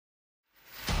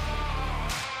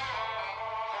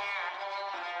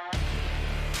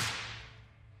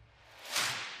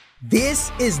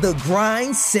This is the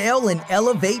Grind, Sell, and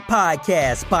Elevate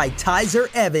podcast by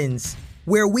Tyzer Evans,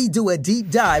 where we do a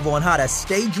deep dive on how to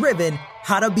stay driven,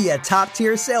 how to be a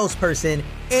top-tier salesperson,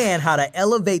 and how to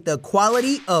elevate the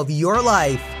quality of your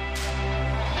life.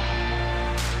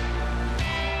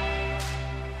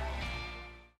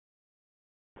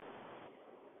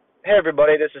 Hey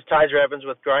everybody, this is Tyzer Evans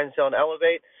with Grind, Sell, and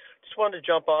Elevate. Just wanted to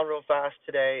jump on real fast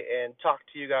today and talk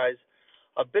to you guys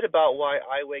a bit about why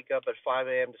I wake up at 5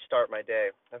 a.m. to start my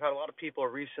day. I've had a lot of people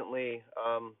recently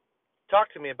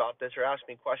talk to me about this or ask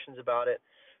me questions about it,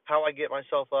 how I get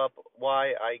myself up,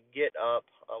 why I get up,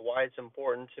 why it's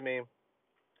important to me,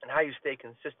 and how you stay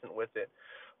consistent with it.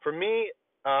 For me,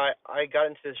 I got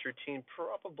into this routine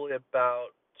probably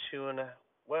about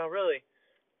really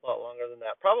a lot longer than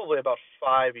that, probably about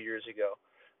 5 years ago.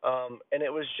 And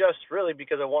it was just really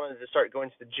because I wanted to start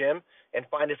going to the gym and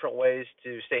find different ways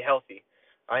to stay healthy.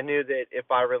 I knew that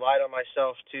if I relied on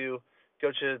myself to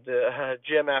go to the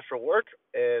gym after work,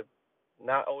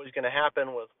 not always going to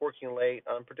happen with working late,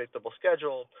 unpredictable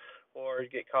schedule, or you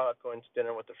get caught up going to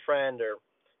dinner with a friend or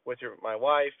with my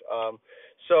wife.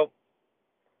 So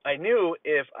I knew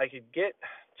if I could get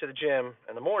to the gym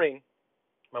in the morning,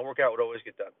 my workout would always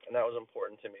get done, and that was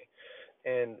important to me.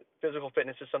 And physical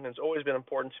fitness is something that's always been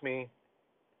important to me.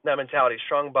 That mentality,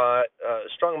 strong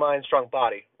mind, strong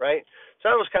body, right? So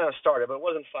that was kind of started, but it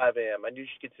wasn't 5 a.m. I'd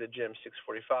usually get to the gym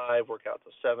 6:45, work out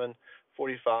till 7:45,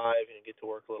 and get to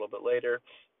work a little bit later.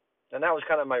 And that was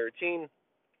kind of my routine.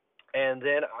 And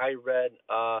then I read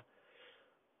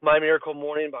My Miracle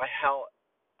Morning by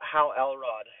Hal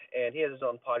Elrod, and he has his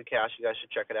own podcast. You guys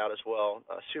should check it out as well.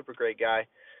 Super great guy.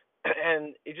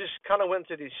 And it just kind of went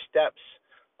through these steps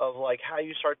of like how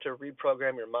you start to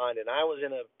reprogram your mind. And I was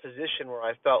in a position where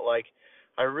I felt like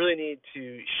I really need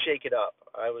to shake it up.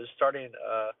 I was starting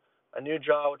a new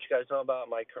job, which you guys know about,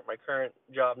 my current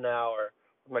job now, or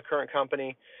my current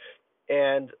company.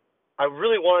 And I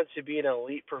really wanted to be an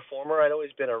elite performer. I'd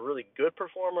always been a really good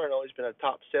performer. I'd always been a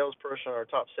top salesperson or a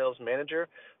top sales manager.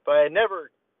 But I had never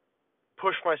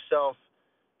pushed myself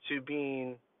to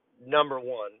being number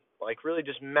one, like really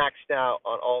just maxed out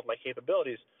on all of my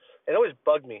capabilities. It always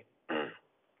bugged me.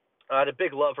 I had a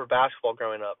big love for basketball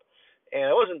growing up, and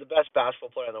I wasn't the best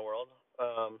basketball player in the world,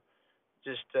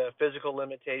 just physical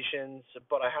limitations,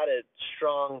 but I had a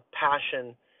strong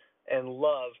passion and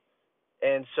love,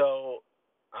 and so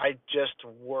I just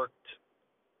worked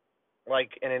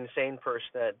like an insane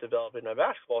person at developing my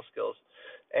basketball skills.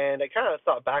 And I kind of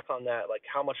thought back on that, like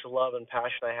how much love and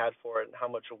passion I had for it and how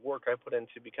much work I put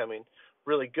into becoming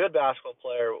really good basketball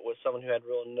player with someone who had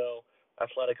really no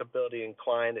athletic ability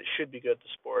inclined that should be good at the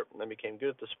sport, and then became good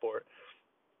at the sport.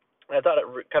 And I thought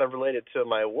it kind of related to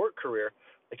my work career.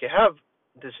 Like you have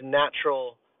this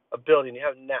natural ability and you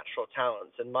have natural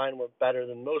talents, and mine were better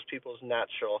than most people's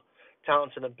natural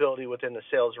talents and ability within the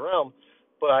sales realm,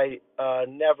 but I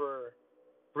never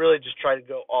really just tried to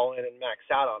go all in and max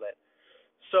out on it.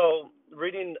 So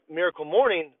reading Miracle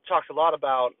Morning talks a lot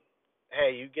about,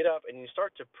 hey, you get up and you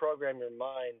start to program your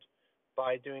mind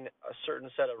by doing a certain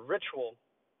set of ritual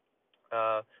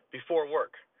before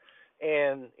work.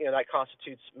 And, that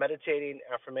constitutes meditating,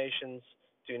 affirmations,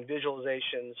 doing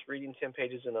visualizations, reading 10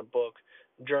 pages in a book,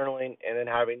 journaling, and then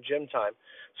having gym time.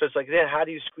 So it's like, then how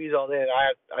do you squeeze all that in?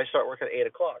 I start work at 8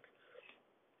 o'clock.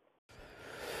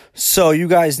 So you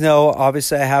guys know,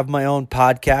 obviously, I have my own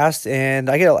podcast, and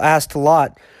I get asked a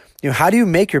lot, how do you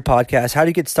make your podcast? How do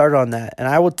you get started on that? And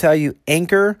I will tell you,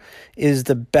 Anchor is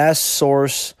the best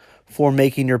source for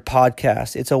making your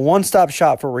podcast. It's a one-stop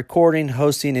shop for recording,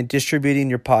 hosting, and distributing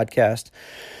your podcast.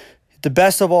 The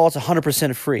best of all, it's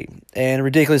 100% free and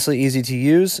ridiculously easy to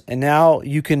use. And now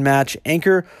you can match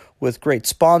Anchor with great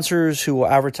sponsors who will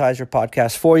advertise your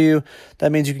podcast for you.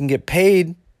 That means you can get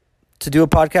paid to do a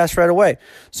podcast right away.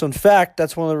 So in fact,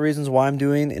 that's one of the reasons why I'm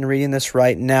doing and reading this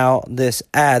right now, this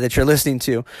ad that you're listening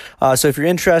to. So if you're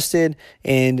interested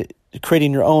in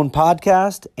creating your own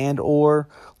podcast and or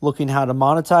looking how to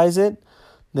monetize it,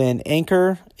 then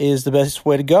Anchor is the best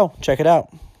way to go. Check it out.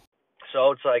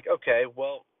 So it's like, okay,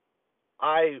 well,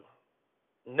 I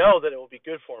know that it will be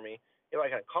good for me if I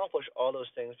can accomplish all those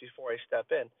things before I step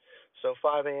in. So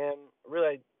 5 a.m.,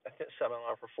 really, I think set my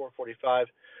alarm for 4:45.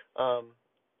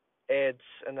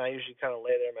 And I usually kind of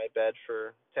lay there in my bed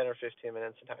for 10 or 15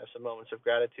 minutes and have some moments of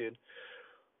gratitude.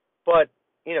 But,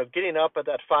 getting up at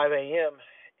that 5 a.m.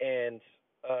 and,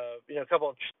 a couple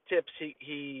of tips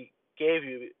he gave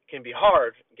you can be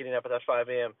hard getting up at that 5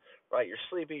 a.m., right? You're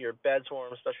sleepy, your bed's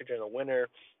warm, especially during the winter.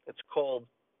 It's cold.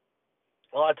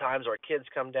 A lot of times our kids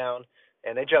come down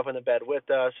and they jump in the bed with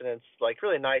us, and it's like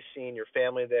really nice seeing your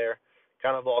family there,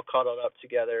 kind of all cuddled up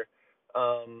together.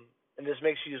 and it just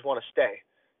makes you just want to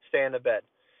stay in the bed.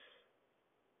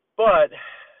 But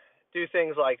do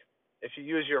things like, if you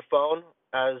use your phone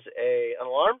as an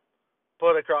alarm,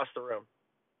 put it across the room.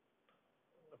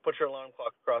 Put your alarm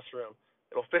clock across the room.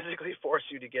 It'll physically force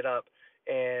you to get up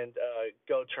and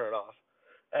go turn it off.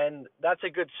 And that's a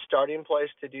good starting place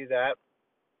to do that.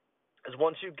 Is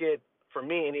once you get, for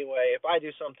me anyway, if I do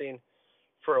something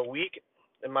for a week,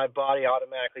 and my body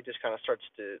automatically just kind of starts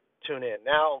to tune in.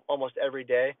 Now, almost every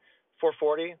day,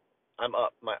 4:40, I'm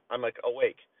up. I'm like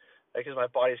awake, because my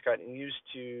body's gotten used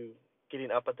to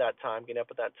getting up at that time.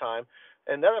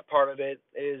 And the other part of it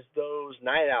is those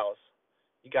night owls.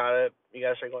 You gotta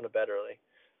start going to bed early.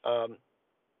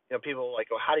 People are like,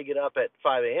 well, how do you get up at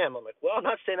 5 a.m.? I'm like, well, I'm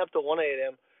not staying up till 1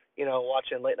 a.m.,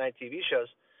 watching late night TV shows.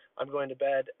 I'm going to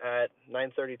bed at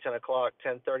 9:30, 10 o'clock,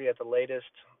 10:30 at the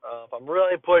latest. If I'm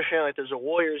really pushing, like there's a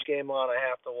Warriors game on, I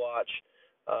have to watch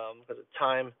because of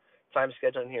time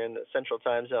scheduling here in the Central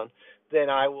Time Zone. Then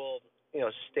I will,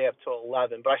 stay up till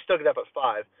 11. But I still get up at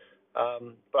 5.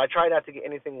 But I try not to get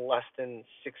anything less than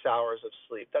 6 hours of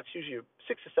sleep. That's usually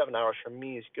 6 to 7 hours for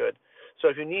me is good. So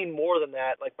if you need more than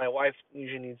that, like my wife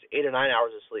usually needs 8 or 9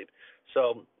 hours of sleep.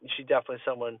 So she's definitely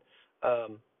someone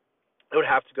I would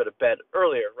have to go to bed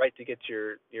earlier, right, to get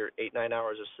your 8-9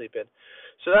 hours of sleep in.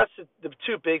 So that's the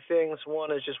two big things.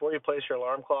 One is just where you place your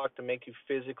alarm clock to make you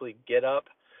physically get up.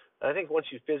 And I think once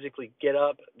you physically get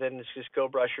up, then it's just go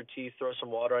brush your teeth, throw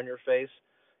some water on your face,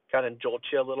 kind of jolt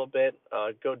you a little bit.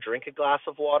 Go drink a glass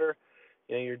of water.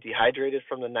 You're dehydrated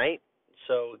from the night,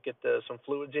 so get some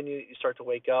fluids in you. You start to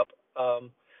wake up,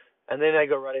 and then I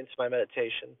go right into my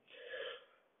meditation.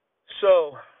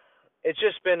 So it's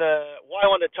just been why I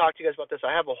wanted to talk to you guys about this.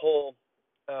 I have a whole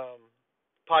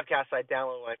podcast I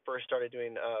downloaded when I first started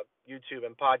doing YouTube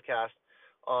and podcast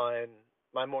on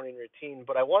my morning routine,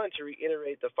 but I wanted to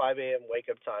reiterate the 5 a.m.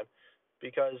 wake-up time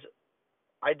because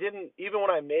I didn't, even when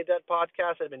I made that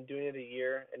podcast, I've been doing it a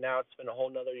year, and now it's been a whole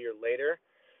nother year later,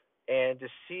 and to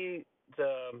see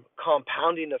the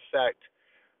compounding effect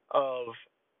of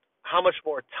how much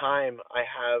more time I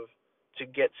have to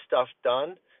get stuff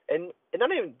done, and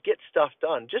not even get stuff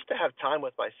done, just to have time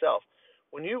with myself.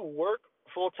 When you work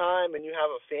full-time and you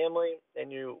have a family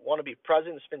and you want to be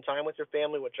present and spend time with your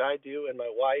family, which I do, and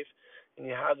my wife, and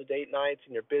you have the date nights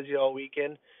and you're busy all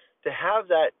weekend, to have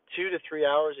that 2 to 3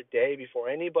 hours a day before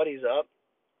anybody's up,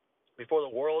 before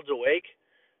the world's awake,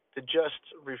 to just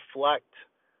reflect,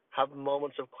 have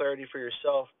moments of clarity for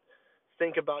yourself,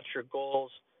 think about your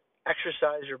goals,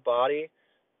 exercise your body.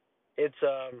 It's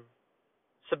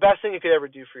the best thing you could ever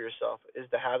do for yourself is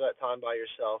to have that time by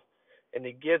yourself and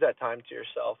to give that time to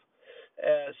yourself.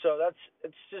 So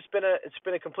it's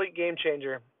been a complete game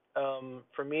changer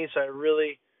for me. So I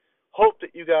really hope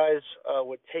that you guys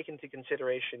would take into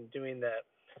consideration doing that.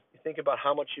 You think about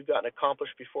how much you've gotten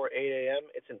accomplished before 8 a.m.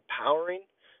 It's empowering.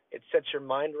 It sets your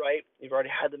mind right. You've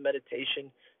already had the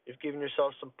meditation. You've given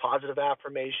yourself some positive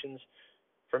affirmations.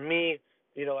 For me,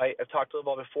 I've talked a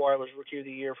little about before. I was Rookie of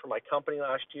the Year for my company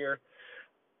last year.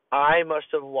 I must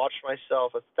have watched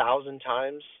myself 1,000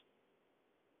 times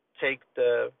take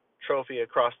the trophy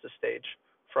across the stage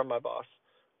from my boss.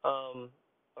 I'm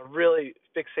really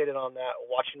fixated on that,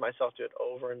 watching myself do it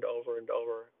over and over and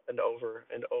over and over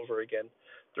and over again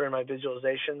during my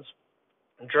visualizations.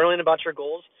 Journaling about your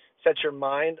goals sets your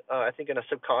mind, I think, in a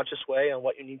subconscious way on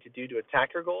what you need to do to attack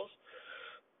your goals.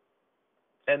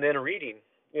 And then reading.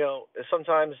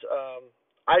 Sometimes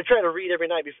I try to read every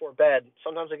night before bed.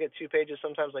 Sometimes I get 2 pages,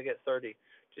 sometimes I get 30,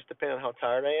 just depending on how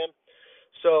tired I am.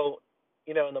 So,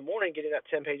 in the morning, getting that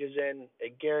 10 pages in,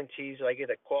 it guarantees that I get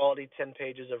a quality 10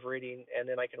 pages of reading, and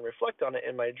then I can reflect on it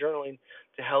in my journaling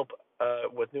to help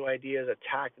with new ideas,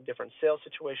 attack the different sales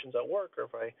situations at work, or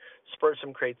if I spur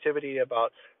some creativity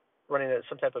about running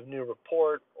some type of new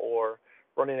report or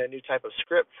running a new type of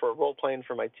script for role playing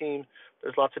for my team.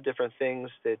 There's lots of different things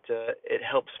that it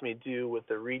helps me do with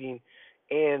the reading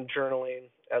and journaling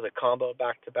as a combo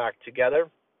back-to-back together.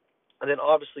 And then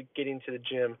obviously getting to the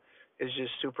gym is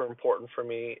just super important for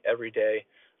me every day.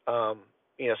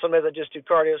 Some days I just do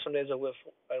cardio, some days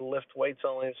I lift weights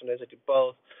only, some days I do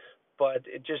both. But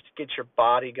it just gets your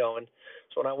body going.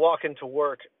 So when I walk into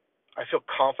work, I feel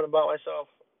confident about myself.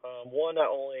 One, not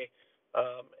only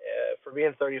for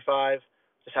being 35,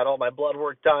 just had all my blood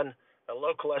work done,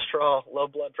 low cholesterol, low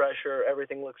blood pressure,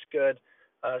 everything looks good.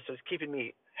 So it's keeping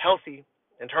me healthy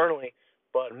internally,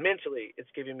 but mentally it's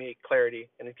giving me clarity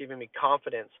and it's giving me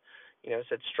confidence. It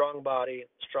said strong body,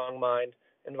 strong mind,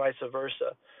 and vice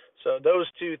versa. So those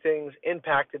two things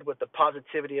impacted with the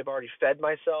positivity I've already fed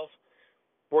myself,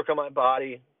 work on my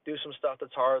body, do some stuff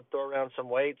that's hard, throw around some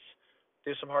weights,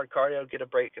 do some hard cardio, get a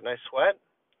break, a nice sweat.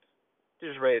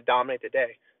 just ready to dominate the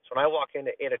day. So when I walk in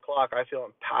at 8 o'clock, I feel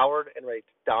empowered and ready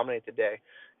to dominate the day.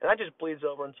 And that just bleeds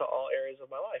over into all areas of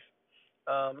my life.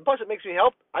 Plus, it makes me I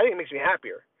think it makes me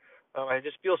happier. I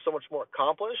just feel so much more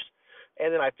accomplished.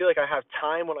 And then I feel like I have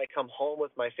time when I come home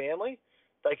with my family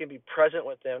that I can be present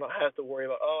with them. I don't have to worry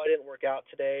about, I didn't work out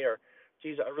today, or,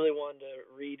 geez, I really wanted to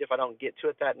read if I don't get to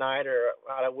it that night, or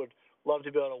I would love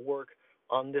to be able to work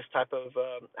on this type of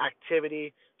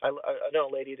activity. I know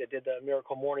a lady that did the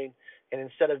Miracle Morning, and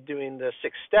instead of doing the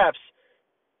 6 steps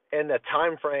in the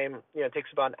time frame, it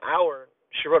takes about an hour,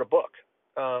 she wrote a book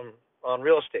on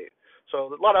real estate.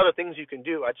 So a lot of other things you can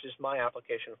do. That's just my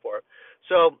application for it.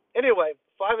 So anyway,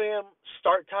 5 a.m.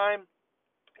 start time.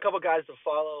 A couple guys to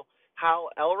follow. Hal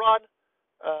Elrod,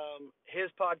 his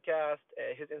podcast,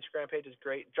 his Instagram page is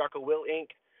great. Jocko Will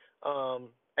Inc.,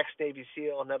 ex-Navy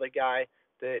SEAL, another guy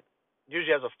that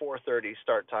usually has a 4:30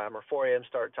 start time or 4 a.m.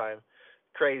 start time.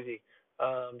 Crazy.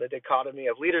 The Dichotomy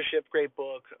of Leadership, great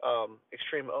book.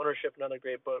 Extreme Ownership, another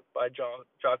great book by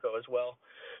Jocko as well.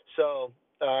 So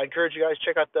I encourage you guys to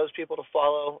check out those people to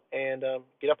follow and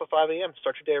get up at 5 a.m.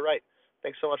 Start your day right.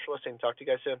 Thanks so much for listening. Talk to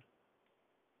you guys soon.